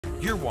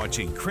You're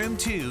watching KREM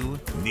 2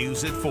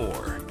 News at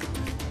 4.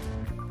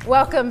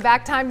 Welcome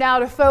back. Time now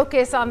to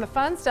focus on the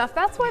fun stuff.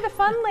 That's why the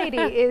fun lady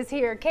is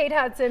here, Kate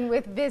Hudson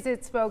with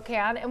Visit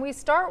Spokane. And we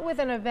start with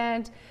an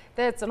event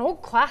that's an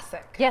old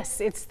classic.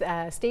 Yes, it's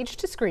Stage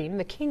to Screen,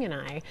 The King and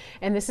I,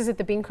 and this is at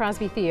the Bing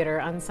Crosby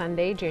Theater on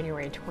Sunday,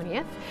 January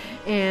 20th.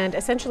 And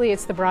essentially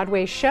it's the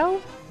Broadway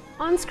show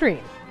on screen.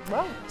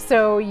 Whoa.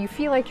 So you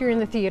feel like you're in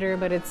the theater,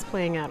 but it's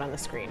playing out on the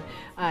screen.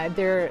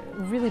 They're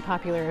really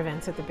popular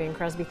events at the Bing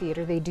Crosby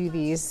Theater. They do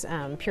these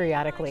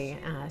periodically.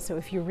 So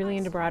if you're really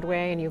into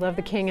Broadway and you love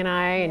The King and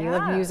I and you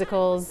love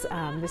musicals,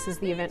 this is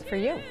the event for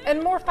you.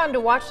 And more fun to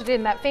watch it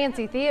in that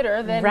fancy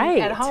theater than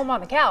at home on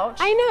the couch.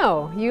 I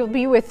know. You'll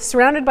be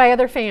surrounded by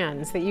other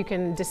fans that you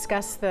can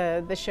discuss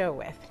the show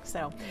with.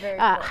 So Very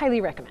cool.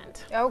 Highly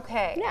recommend.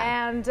 Okay.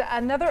 Yeah. And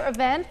another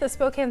event, the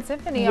Spokane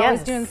Symphony,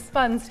 always doing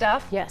fun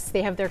stuff. Yes,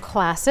 they have their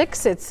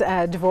classics. It's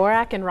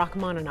Dvorak and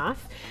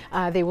Rachmaninoff.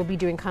 They will be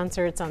doing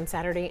concerts on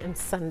Saturday and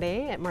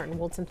Sunday at Martin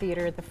Woolson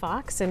Theater at the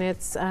Fox, and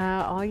it's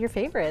all your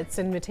favorites.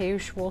 And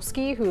Mateusz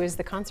Wolski, who is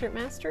the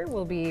concertmaster,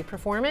 will be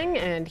performing,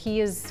 and he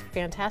is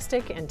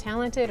fantastic and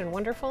talented and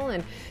wonderful,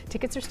 and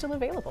tickets are still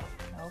available.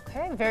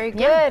 Okay, very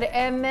good.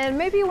 And then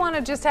maybe you want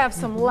to just have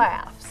some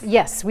laughs.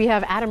 Yes, we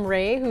have Adam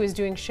Ray, who is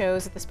doing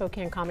shows at the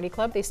Spokane Comedy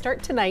Club. They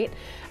start tonight,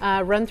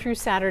 run through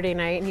Saturday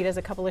night, and he does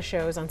a couple of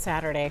shows on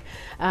Saturday.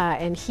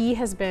 And he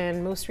has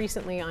been most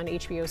recently on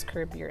HBO's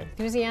Curb Your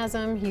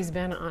Enthusiasm. He's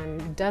been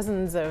on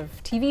dozens of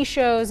TV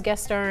shows,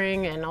 guest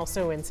starring, and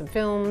also in some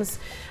films.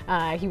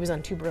 He was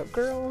on Two Broke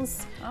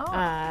Girls.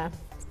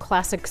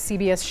 Classic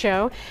CBS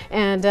show,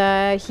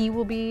 and he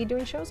will be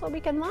doing shows all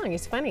weekend long.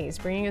 He's funny. He's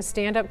bringing a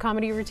stand-up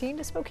comedy routine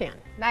to Spokane.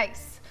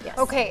 Nice. Yes.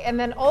 Okay, and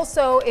then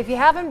also, if you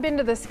haven't been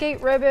to the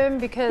skate ribbon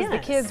because the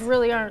kids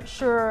really aren't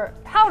sure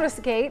how to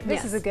skate,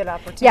 this is a good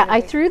opportunity. Yeah,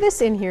 I threw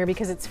this in here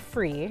because it's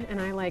free,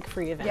 and I like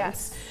free events.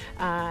 Yes.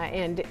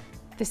 And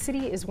the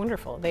city is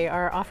wonderful. They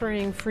are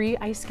offering free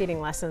ice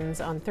skating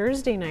lessons on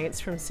Thursday nights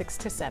from 6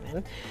 to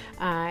 7,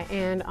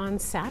 and on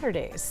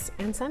Saturdays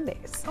and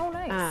Sundays. Oh,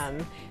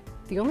 nice.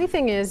 The only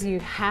thing is you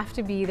have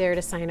to be there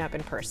to sign up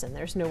in person.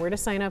 There's nowhere to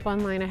sign up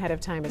online ahead of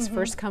time. It's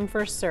first come,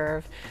 first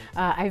serve.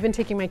 I've been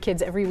taking my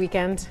kids every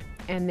weekend,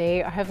 and they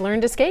have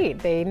learned to skate.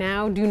 They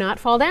now do not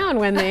fall down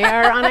when they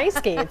are on ice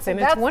skates, and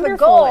it's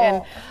wonderful.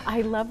 And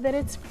I love that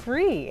it's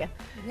free.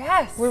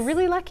 Yes. We're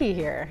really lucky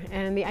here,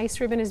 and the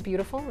ice ribbon is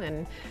beautiful,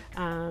 and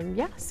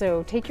yeah,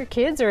 so take your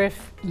kids, or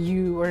if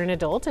you are an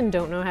adult and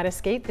don't know how to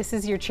skate, this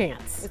is your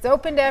chance. It's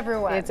open to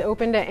everyone. It's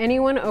open to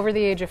anyone over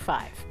the age of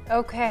 5.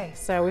 Okay.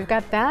 So we've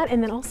got that,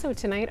 and then also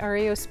tonight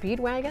REO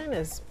Speedwagon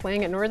is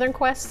playing at Northern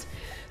Quest.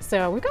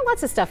 So we've got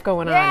lots of stuff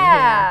going on here.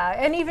 Yeah,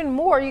 and even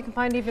more. You can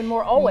find even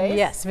more always.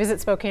 Yes, visit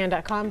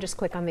Spokane.com. Just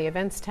click on the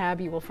events tab.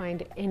 You will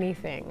find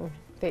anything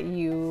that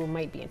you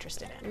might be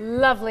interested in.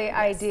 Lovely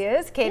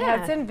ideas. Kate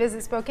Hudson,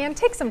 Visit Spokane.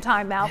 Take some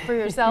time out for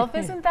yourself.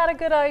 Isn't that a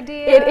good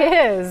idea? It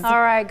is.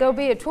 All right, go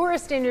be a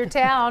tourist in your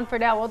town. For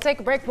now, we'll take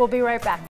a break. We'll be right back.